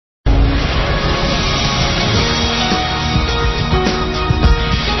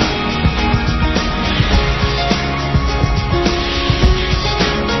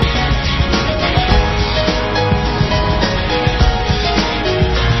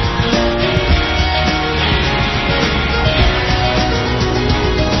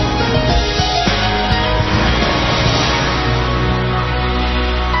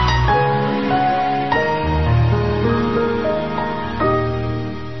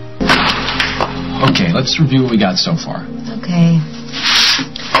Okay, let's review what we got so far. Okay.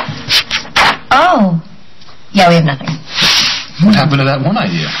 Oh. Yeah, we have nothing. What happened to that one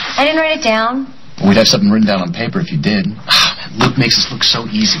idea? I didn't write it down. Well, we'd have something written down on paper if you did. Man, Luke makes us look so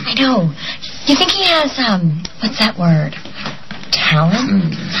easy. I know. You think he has, what's that word?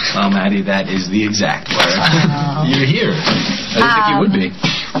 Talent? Well, Maddie, that is the exact word. You're here. I didn't think you would be.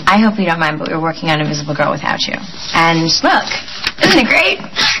 I hope you don't mind, but we're working on Invisible Girl without you. And look, isn't it great?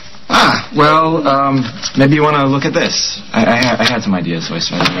 Well, maybe you want to look at this. I had some ideas, so I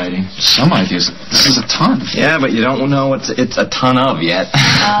started writing. Some ideas? This is a ton. Yeah, but you don't know what it's a ton of yet.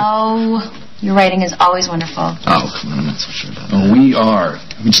 Oh, your writing is always wonderful. Oh, come on, I'm not so sure about that. Well, we are.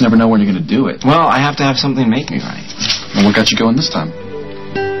 We just never know when you're going to do it. Well, I have to have something to make me write. Well, what got you going this time?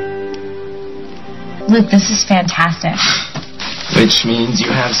 Luke, this is fantastic. Which means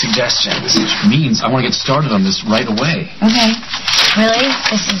you have suggestions. Which means I want to get started on this right away. Okay. Really?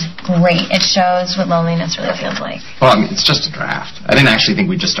 This is great. It shows what loneliness really feels like. Well, I mean, it's just a draft. I didn't actually think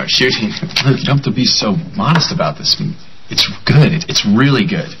we'd just start shooting. Luke, you don't have to be so modest about this. I mean, it's good. It's really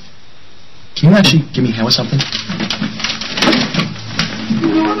good. Can you actually give me a hand with something?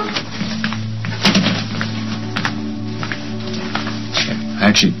 I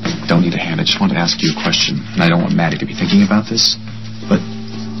actually don't need a hand. I just wanted to ask you a question, and I don't want Maddie to be thinking about this. But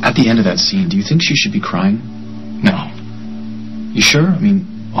at the end of that scene, do you think she should be crying? No. You sure? I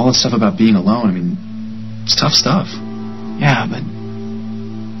mean, all that stuff about being alone, I mean, it's tough stuff. Yeah,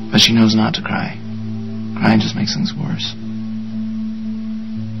 but she knows not to cry. Crying just makes things worse.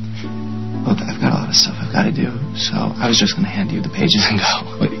 Look, I've got a lot of stuff I've got to do, so I was just going to hand you the pages and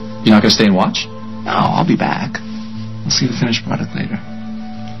go. Wait, you're not going to stay and watch? No, I'll be back. We'll see the finished product later.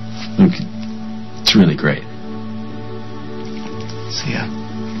 Luke, it's really great. See ya.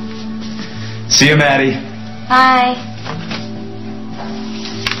 See ya, Maddie. Bye.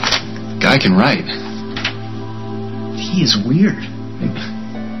 Guy can write. He is weird.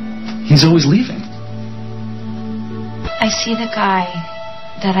 He's always leaving. I see the guy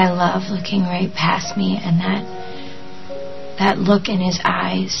that I love looking right past me, and that look in his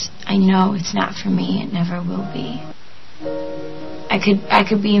eyes. I know it's not for me. It never will be. I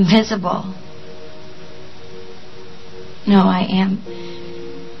could be invisible. No, I am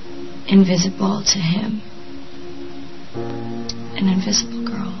invisible to him. An invisible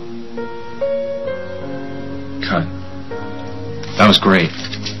girl. Cut. That was great.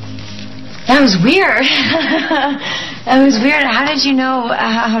 That was weird. That was weird. How did you know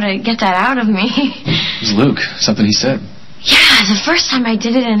how to get that out of me? It was Luke. Something he said. Yeah, the first time I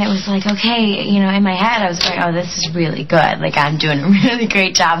did it, and it was like, okay, you know, in my head I was going, oh, this is really good. Like, I'm doing a really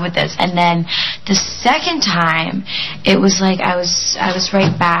great job with this. And then the second time, it was like I was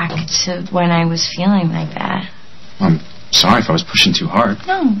right back to when I was feeling like that. I'm sorry if I was pushing too hard.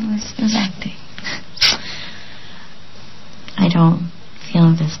 No, it was acting. I don't feel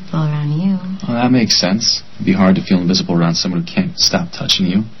invisible around you. Well, that makes sense. It'd be hard to feel invisible around someone who can't stop touching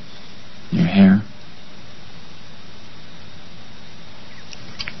you. Your hair.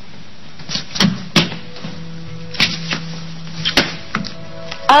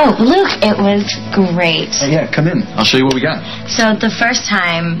 Oh, Luke, it was great. Yeah, come in. I'll show you what we got. So the first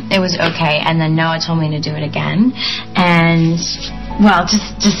time, it was okay, and then Noah told me to do it again. And, well,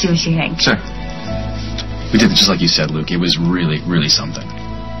 just see what you think. Sure. We did it just like you said, Luke. It was really, really something.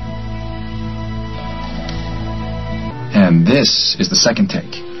 And this is the second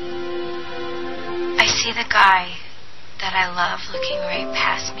take. I see the guy that I love looking right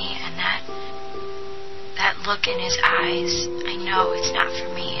past me, and that look in his eyes. I know it's not for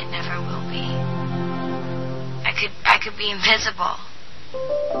me. It never will be. I could be invisible.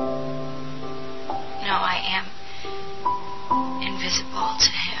 No, I am invisible to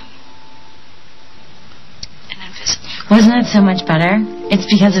him. An invisible girl. Wasn't that so much better? It's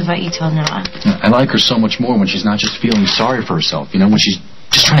because of what you told Noah. I like her so much more when she's not just feeling sorry for herself, you know, when she's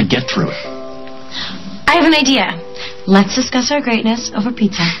just trying to get through it. I have an idea. Let's discuss our greatness over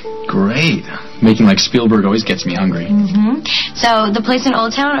pizza. Great. Making like Spielberg always gets me hungry. Mm-hmm. So, the place in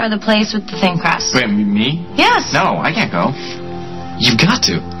Old Town or the place with the thin crust? Wait, me? Yes. No, I can't go. You've got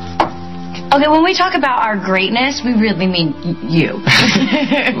to. Okay, when we talk about our greatness, we really mean you.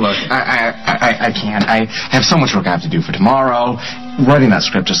 Look, I can't. I have so much work I have to do for tomorrow. Writing that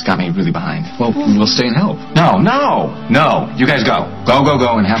script just got me really behind. Well, we'll stay and help. No. You guys go. Go,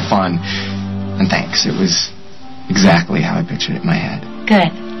 and have fun. And thanks. It was exactly how I pictured it in my head.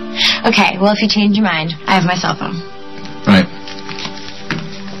 Good. Okay, well, if you change your mind, I have my cell phone. Right.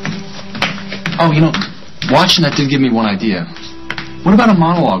 Oh, you know, watching that did give me one idea. What about a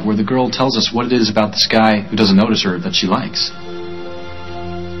monologue where the girl tells us what it is about this guy who doesn't notice her that she likes?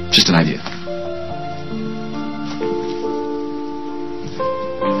 Just an idea.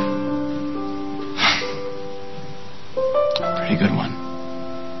 pretty good one.